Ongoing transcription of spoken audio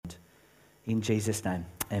In Jesus' name,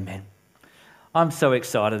 amen. I'm so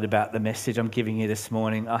excited about the message I'm giving you this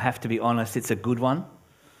morning. I have to be honest, it's a good one.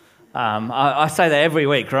 I say that every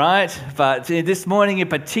week, right? But this morning in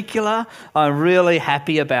particular, I'm really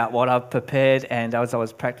happy about what I've prepared. And as I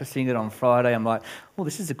was practicing it on Friday, I'm like, well,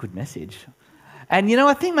 this is a good message. And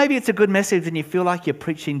I think maybe it's a good message and you feel like you're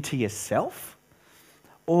preaching to yourself.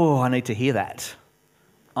 Oh, I need to hear that.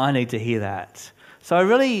 I need to hear that. So I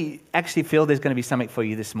really actually feel there's going to be something for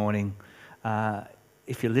you this morning.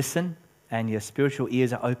 If you listen and your spiritual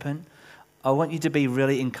ears are open, I want you to be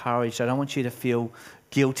really encouraged. I don't want you to feel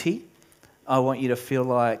guilty. I want you to feel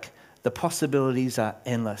like the possibilities are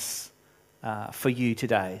endless for you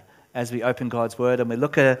today as we open God's Word and we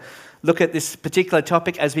look at this particular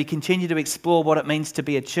topic as we continue to explore what it means to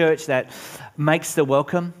be a church that makes the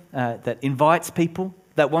welcome, that invites people,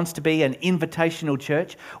 that wants to be an invitational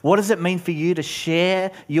church. What does it mean for you to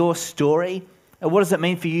share your story? What does it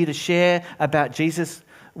mean for you to share about Jesus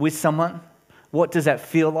with someone? What does that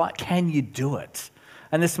feel like? Can you do it?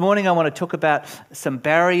 And this morning I want to talk about some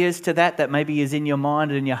barriers to that maybe is in your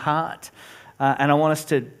mind and in your heart. And I want us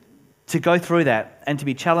to go through that and to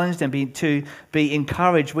be challenged and to be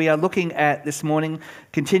encouraged. We are looking at this morning,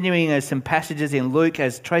 continuing as some passages in Luke,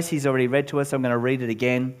 as Tracy's already read to us. I'm going to read it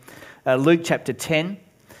again. Luke chapter 10.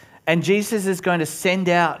 And Jesus is going to send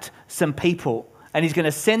out some people, and he's going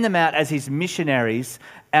to send them out as his missionaries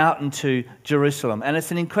out into Jerusalem. And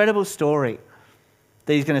it's an incredible story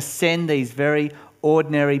that he's going to send these very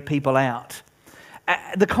ordinary people out.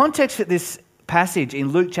 The context of this passage in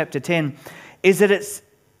Luke chapter 10 is that it's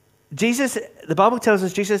Jesus, the Bible tells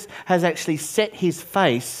us Jesus has actually set his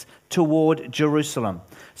face toward Jerusalem.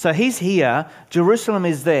 So he's here, Jerusalem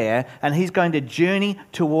is there, and he's going to journey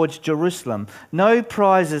towards Jerusalem. No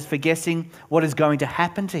prizes for guessing what is going to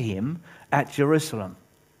happen to him at Jerusalem.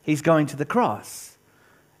 He's going to the cross.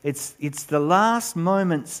 It's the last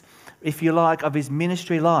moments, if you like, of his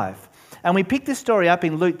ministry life. And we pick this story up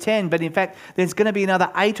in Luke 10, but in fact, there's going to be another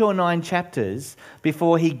 8 or 9 chapters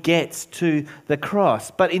before he gets to the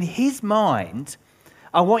cross. But in his mind,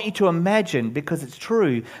 I want you to imagine, because it's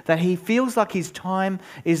true, that he feels like his time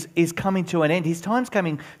is coming to an end. His time's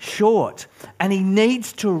coming short, and he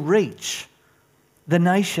needs to reach the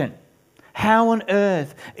nation. How on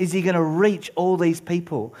earth is he going to reach all these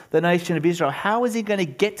people, the nation of Israel? How is he going to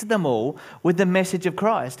get to them all with the message of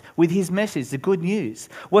Christ, with his message, the good news?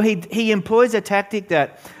 Well, he employs a tactic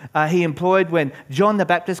that he employed when John the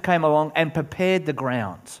Baptist came along and prepared the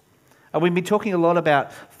ground. We've been talking a lot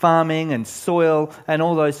about farming and soil and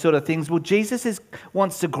all those sort of things. Well, Jesus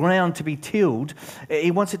wants the ground to be tilled.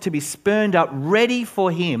 He wants it to be spurned up, ready for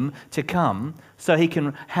him to come so he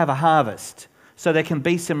can have a harvest, so there can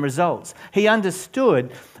be some results. He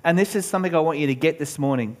understood, and this is something I want you to get this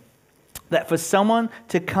morning, that for someone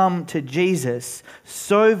to come to Jesus,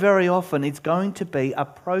 so very often it's going to be a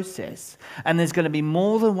process, and there's going to be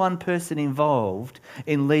more than one person involved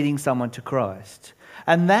in leading someone to Christ.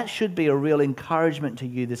 And that should be a real encouragement to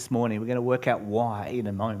you this morning. We're going to work out why in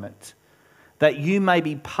a moment. That you may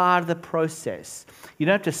be part of the process. You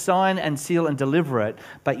don't have to sign and seal and deliver it,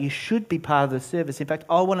 but you should be part of the service. In fact,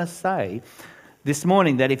 I want to say this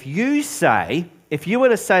morning that if you were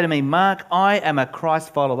to say to me, Mark, I am a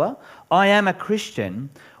Christ follower, I am a Christian,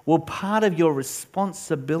 well, part of your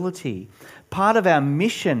responsibility, part of our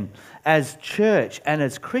mission as church and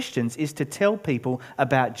as Christians is to tell people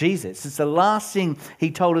about Jesus. It's the last thing he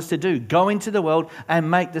told us to do, go into the world and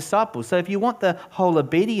make disciples. So if you want the whole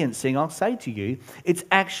obedience thing, I'll say to you, it's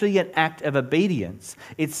actually an act of obedience.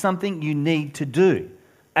 It's something you need to do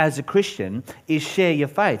as a Christian, is share your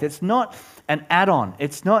faith. It's not an add-on.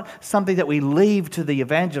 It's not something that we leave to the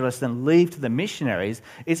evangelists and leave to the missionaries.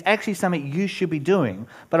 It's actually something you should be doing.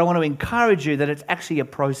 But I want to encourage you that it's actually a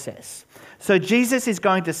process. So Jesus is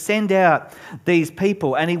going to send out these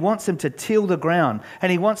people, and he wants them to till the ground,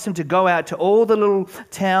 and he wants them to go out to all the little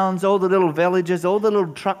towns, all the little villages, all the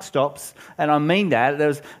little truck stops. And I mean that.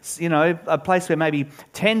 There's, a place where maybe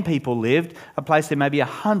 10 people lived, a place where maybe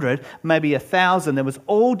 100, maybe 1,000. There was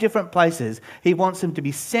all different places. He wants them to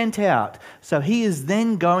be sent out. So he is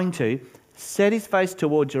then going to set his face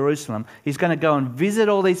toward Jerusalem. He's going to go and visit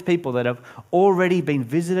all these people that have already been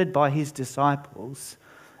visited by his disciples.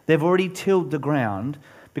 They've already tilled the ground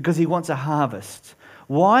because he wants a harvest.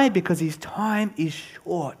 Why? Because his time is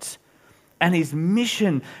short and his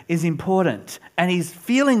mission is important. And he's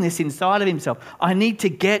feeling this inside of himself. I need to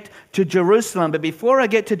get to Jerusalem. But before I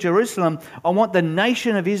get to Jerusalem, I want the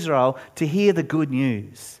nation of Israel to hear the good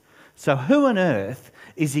news. So who on earth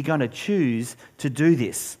is he going to choose to do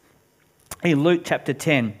this? In Luke chapter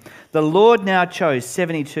 10, the Lord now chose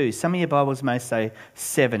 72. Some of your Bibles may say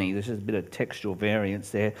 70. There's just a bit of textual variance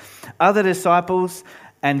there. Other disciples,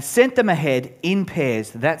 and sent them ahead in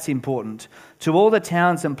pairs, that's important, to all the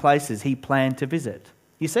towns and places he planned to visit.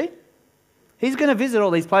 You see? He's going to visit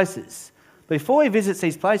all these places. Before he visits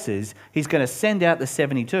these places, he's going to send out the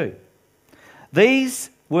 72. These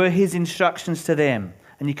were his instructions to them.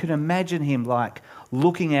 And you can imagine him like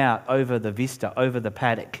looking out over the vista, over the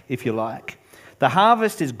paddock, if you like. The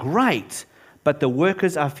harvest is great, but the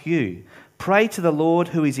workers are few. Pray to the Lord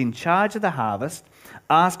who is in charge of the harvest.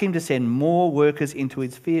 Ask him to send more workers into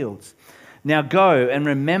his fields. Now go and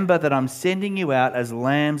remember that I'm sending you out as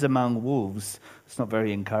lambs among wolves. It's not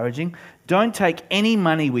very encouraging. Don't take any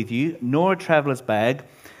money with you, nor a traveller's bag,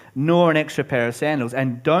 nor an extra pair of sandals,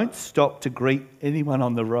 and don't stop to greet anyone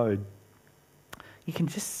on the road. You can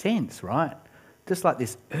just sense, right? Just like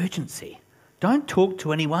this urgency. Don't talk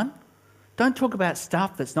to anyone. Don't talk about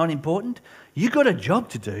stuff that's not important. You've got a job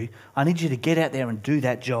to do. I need you to get out there and do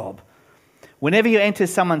that job. Whenever you enter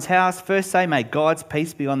someone's house, first say, may God's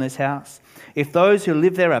peace be on this house. If those who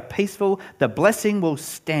live there are peaceful, the blessing will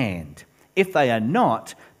stand. If they are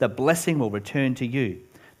not, the blessing will return to you.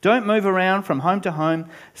 Don't move around from home to home.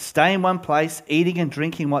 Stay in one place, eating and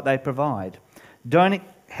drinking what they provide. Don't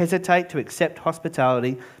hesitate to accept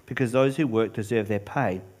hospitality, because those who work deserve their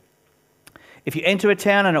pay. If you enter a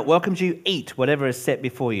town and it welcomes you, eat whatever is set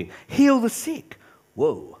before you. Heal the sick.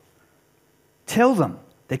 Whoa. Tell them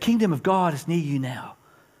the kingdom of God is near you now.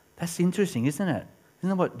 That's interesting, isn't it? Isn't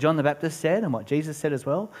that what John the Baptist said and what Jesus said as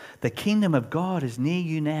well? The kingdom of God is near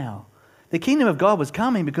you now. The kingdom of God was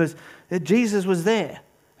coming because Jesus was there.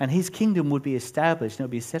 And his kingdom would be established and it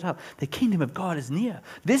would be set up. The kingdom of God is near.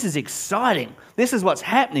 This is exciting. This is what's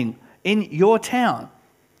happening in your town.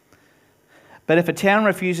 But if a town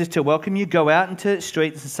refuses to welcome you, go out into the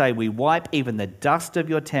streets and say, we wipe even the dust of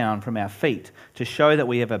your town from our feet to show that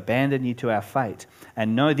we have abandoned you to our fate.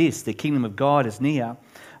 And know this, the kingdom of God is near.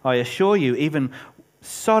 I assure you, even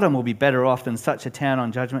Sodom will be better off than such a town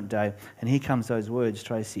on Judgment Day. And here comes those words,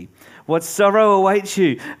 Tracy. What sorrow awaits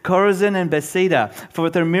you, Chorazin and Bethsaida, for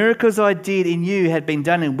if the miracles I did in you had been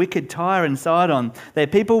done in wicked Tyre and Sidon, their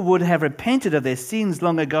people would have repented of their sins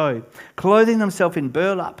long ago, clothing themselves in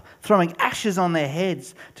burlap, throwing ashes on their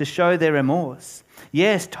heads to show their remorse.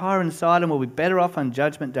 Yes, Tyre and Sidon will be better off on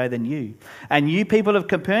Judgment Day than you. And you people of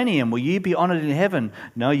Capernaum, will you be honoured in heaven?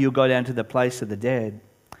 No, you'll go down to the place of the dead.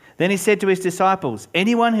 Then he said to his disciples,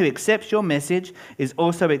 anyone who accepts your message is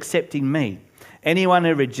also accepting me. Anyone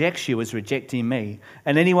who rejects you is rejecting me.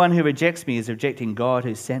 And anyone who rejects me is rejecting God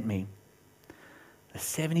who sent me. The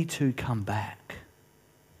 72 come back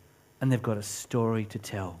and they've got a story to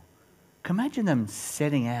tell. Can you imagine them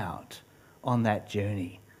setting out on that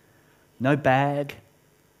journey? No bag,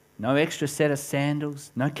 no extra set of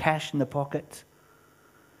sandals, no cash in the pocket,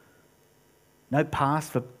 no pass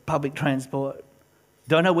for public transport.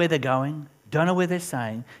 Don't know where they're going, don't know where they're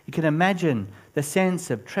saying. You can imagine the sense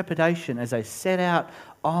of trepidation as they set out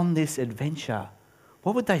on this adventure.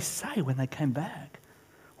 What would they say when they came back?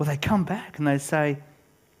 Well, they come back and they say,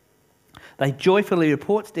 they joyfully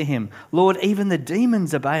report to him, Lord, even the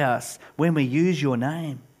demons obey us when we use your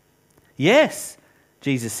name. Yes,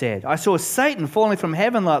 Jesus said, I saw Satan falling from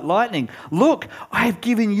heaven like lightning. Look, I have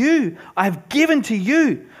given to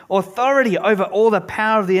you authority over all the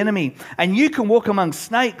power of the enemy, and you can walk among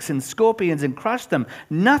snakes and scorpions and crush them.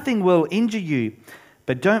 Nothing will injure you.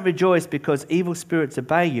 But don't rejoice because evil spirits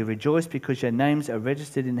obey you. Rejoice because your names are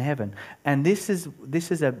registered in heaven. And this is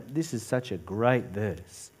such a great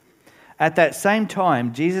verse. At that same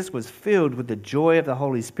time, Jesus was filled with the joy of the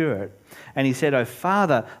Holy Spirit. And he said, O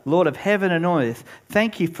Father, Lord of heaven and earth,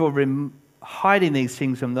 thank you for hiding these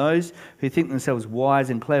things from those who think themselves wise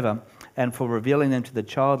and clever, and for revealing them to the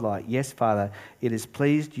childlike. Yes, Father, it has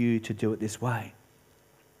pleased you to do it this way.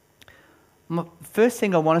 First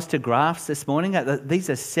thing I want us to grasp this morning, these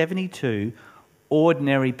are 72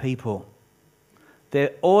 ordinary people.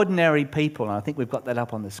 They're ordinary people, and I think we've got that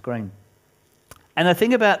up on the screen. And the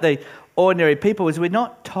thing about the ordinary people is we're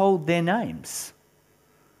not told their names.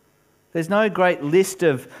 There's no great list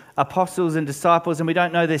of apostles and disciples, and we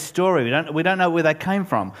don't know their story. We don't know where they came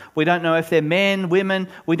from. We don't know if they're men, women.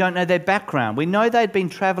 We don't know their background. We know they'd been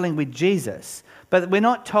travelling with Jesus, but we're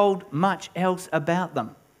not told much else about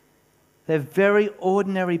them. They're very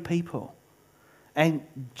ordinary people. And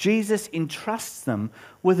Jesus entrusts them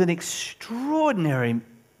with an extraordinary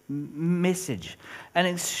message, an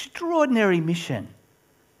extraordinary mission.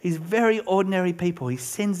 These very ordinary people, he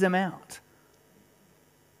sends them out.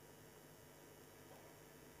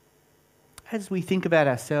 As we think about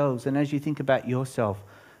ourselves and as you think about yourself,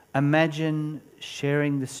 imagine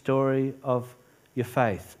sharing the story of your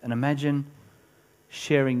faith, and imagine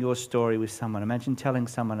sharing your story with someone. Imagine telling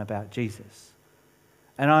someone about Jesus.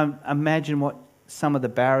 And I imagine what some of the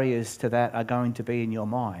barriers to that are going to be in your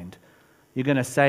mind. You're going to say